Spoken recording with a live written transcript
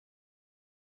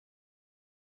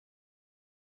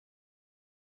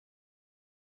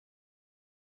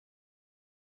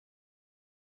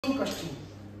Question,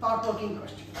 thought-provoking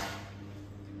question.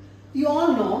 You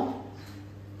all know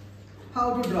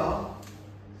how to draw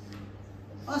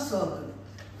a circle.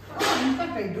 Oh, in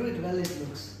fact, I do it well, it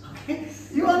looks. Okay?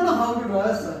 You all know how to draw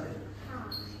a circle.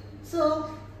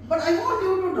 So, but I want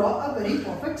you to draw a very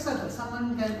perfect circle.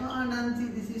 Someone can go, Nancy,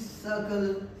 this is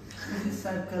circle, this is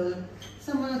circle.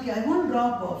 Someone, okay, I want to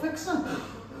draw a perfect circle.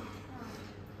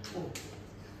 Oh,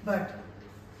 but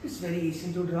it's very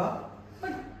easy to draw.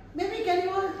 But maybe can you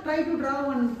all try to draw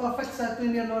one perfect circle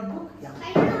in your notebook? Yeah.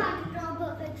 I don't know how to draw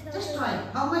perfect circle. Just try.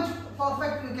 How much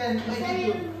perfect you can make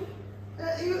it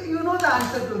to? You know the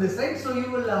answer to this, right? So you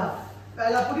will,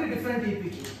 I'll put you different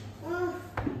TPQ.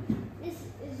 This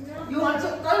is not. You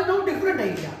also try no different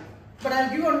idea. But I'll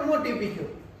give you one more TPQ.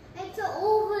 It's an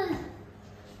oval.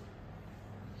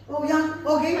 Oh yeah,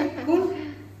 okay, cool.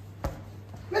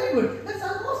 Very good. That's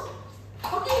almost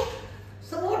okay.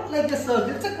 Somewhat like a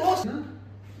circle. It's a close.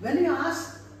 When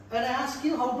I ask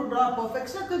you how to draw a perfect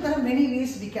circle, there are many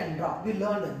ways we can draw. We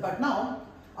learned it. But now,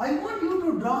 I want you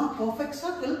to draw a perfect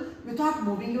circle without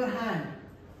moving your hand,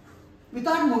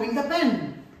 without moving the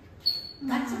pen.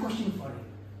 That's a question for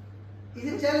you.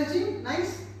 Is it challenging?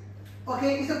 Nice?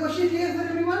 Okay, is the question clear for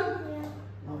everyone? Yeah.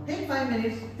 Now take 5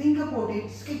 minutes, think about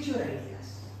it, sketch your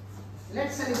ideas.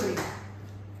 Let's celebrate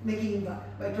making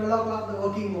by 12 o'clock the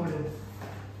working model.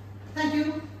 Thank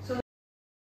you. So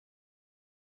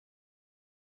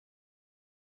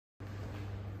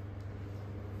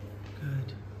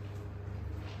good.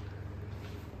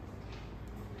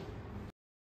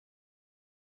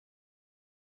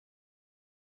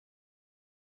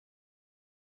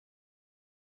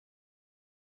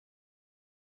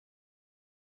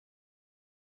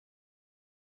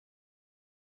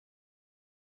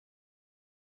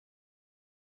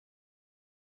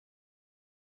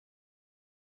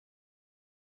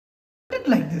 Look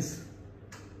like this.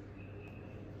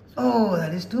 Oh,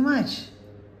 that is too much.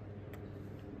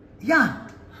 Yeah.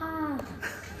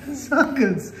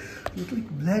 Circles. Look like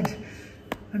blood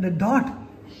and a dot.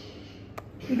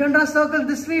 You can draw a circle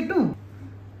this way too.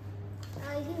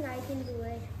 I think I can do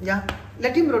it. Yeah.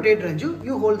 Let him rotate, Ranju.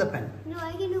 You hold the pen. No,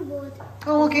 I can do both.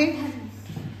 Oh, okay.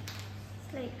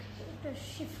 It's like to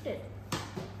shift it.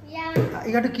 Yeah.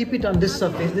 You have to keep it on this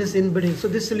surface, this in between. So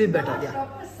this will be better. Yeah.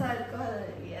 Proper circle,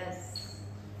 yes.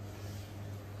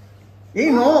 Hey,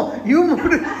 no, you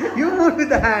moved with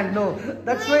the hand. No,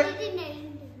 that's No, I why. didn't.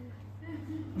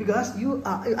 Because you,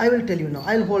 I will tell you now.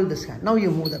 I'll hold this hand. Now you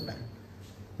move the pen.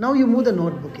 Now you move the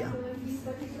notebook. Yeah.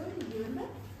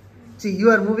 See, you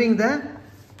are moving the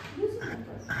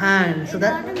hand. So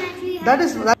that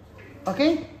is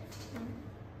okay.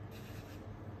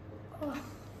 Oh.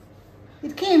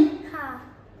 It came.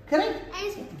 Correct. And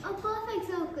it's a perfect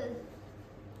circle.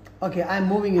 Okay, I'm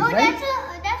moving it Oh, right.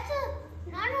 that's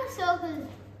not a circle.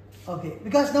 Okay,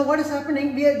 because now what is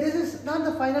happening? This is not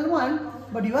the final one,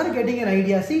 but you are getting an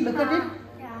idea. See, look at it.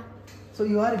 Yeah. So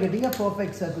you are getting a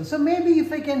perfect circle. So maybe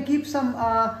if I can keep some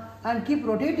and keep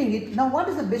rotating it. Now what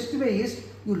is the best way is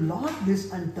you lock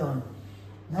this and turn.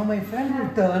 Now my friend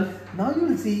will turn. Now you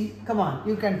will see. Come on,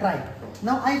 you can try.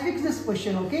 Now I fix this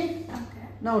position, okay? Okay.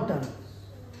 Now turn.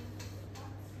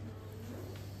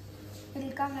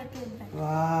 It'll come at you back.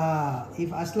 Wow.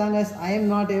 If as long as I am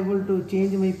not able to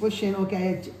change my position,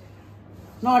 okay,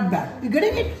 not bad. You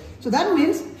getting it? So that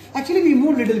means actually we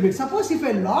moved a little bit. Suppose if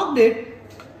I locked it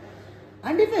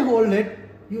and if I hold it,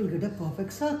 you will get a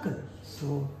perfect circle.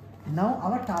 So now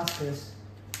our task is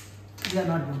we are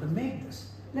not going to make this.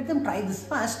 Let them try this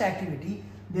first activity.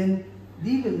 Then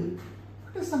we will.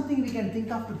 What is something we can think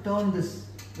of to turn this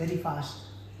very fast?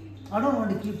 I don't want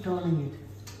to keep turning it.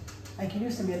 I can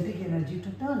use some electric energy to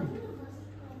turn it.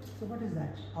 So what is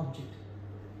that object?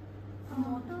 A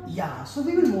motor? Yeah, so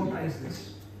we will motorize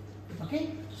this.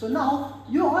 Okay, so now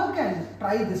you all can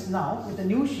try this now with a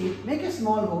new sheet, make a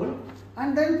small hole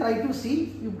and then try to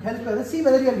see, you help others, see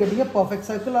whether you are getting a perfect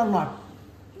circle or not.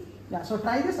 Yeah, so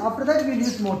try this, after that we will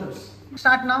use motors.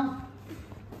 Start now.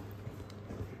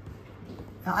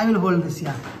 I will hold this,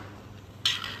 yeah.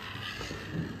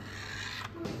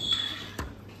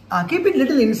 Keep it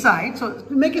little inside, so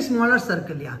make a smaller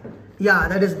circle, yeah. Yeah,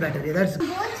 that is better. Yeah, that's. Both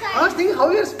sides. I was thinking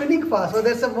how you are spinning fast. So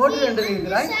there's a motor underneath,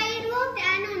 right? On this side it worked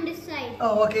and on this side.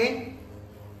 Oh, okay.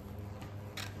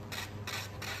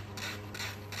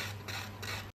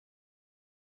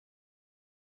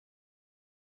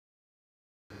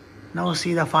 Now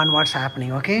see the fun what's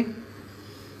happening, okay?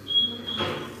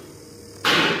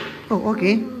 Oh,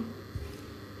 okay.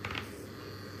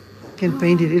 Can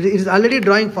paint it. It is already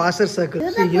drawing faster circles.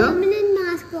 Those See are here. permanent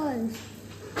mascots.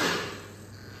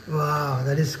 Wow,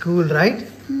 that is cool, right?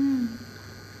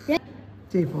 Yeah.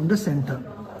 See, from the center.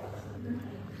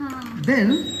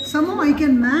 Then somehow I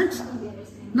can match.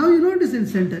 Now you know it is in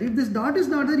center. If this dot is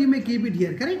not there, you may keep it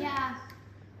here, correct? Yeah.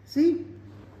 See?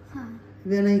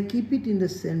 When I keep it in the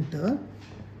center,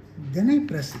 then I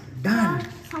press it. Done.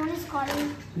 Someone is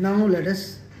calling. Now let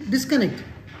us disconnect.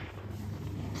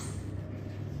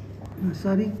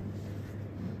 Sorry.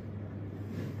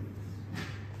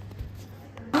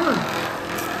 Good.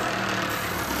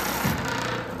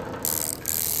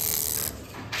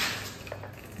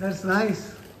 That's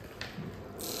nice.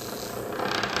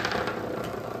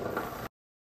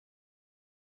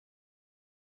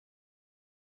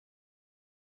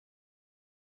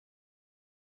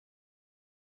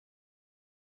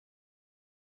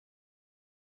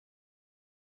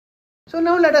 So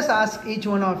now let us ask each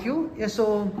one of you. Yes,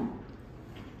 so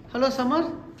hello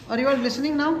Samar, are you all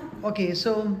listening now? Okay,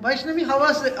 so Vaishnavi, how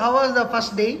was the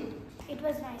first day? It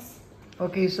was nice.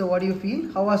 Okay, so what do you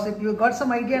feel? How was it? You got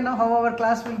some idea now how our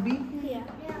class will be? Yeah.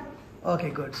 Okay,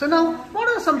 good. So now, what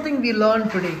are something we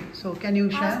learned today? So can you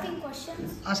share? Asking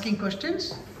questions. Asking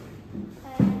questions?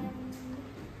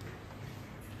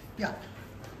 Yeah.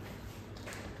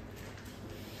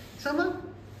 Samar,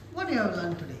 what do you have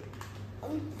learned today?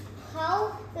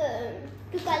 How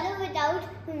to color without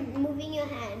moving your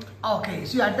hand. Okay,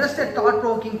 so you addressed a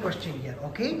thought-provoking question here,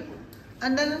 okay?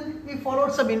 And then we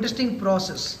followed some interesting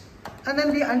process. And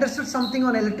then we understood something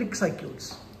on electric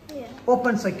circuits. Yeah.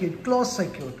 Open circuit, closed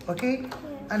circuit, okay? Yeah.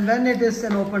 And when it is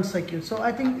an open circuit. So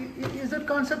I think, is that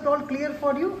concept all clear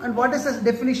for you? And what is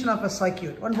the definition of a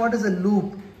circuit? And what is a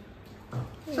loop?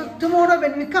 So tomorrow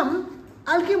when we come,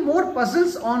 I'll give more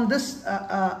puzzles on this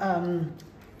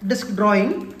disk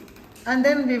drawing. And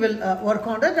then we will work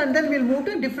on it. And then we'll move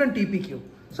to a different TPQ.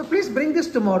 So please bring this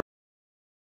tomorrow.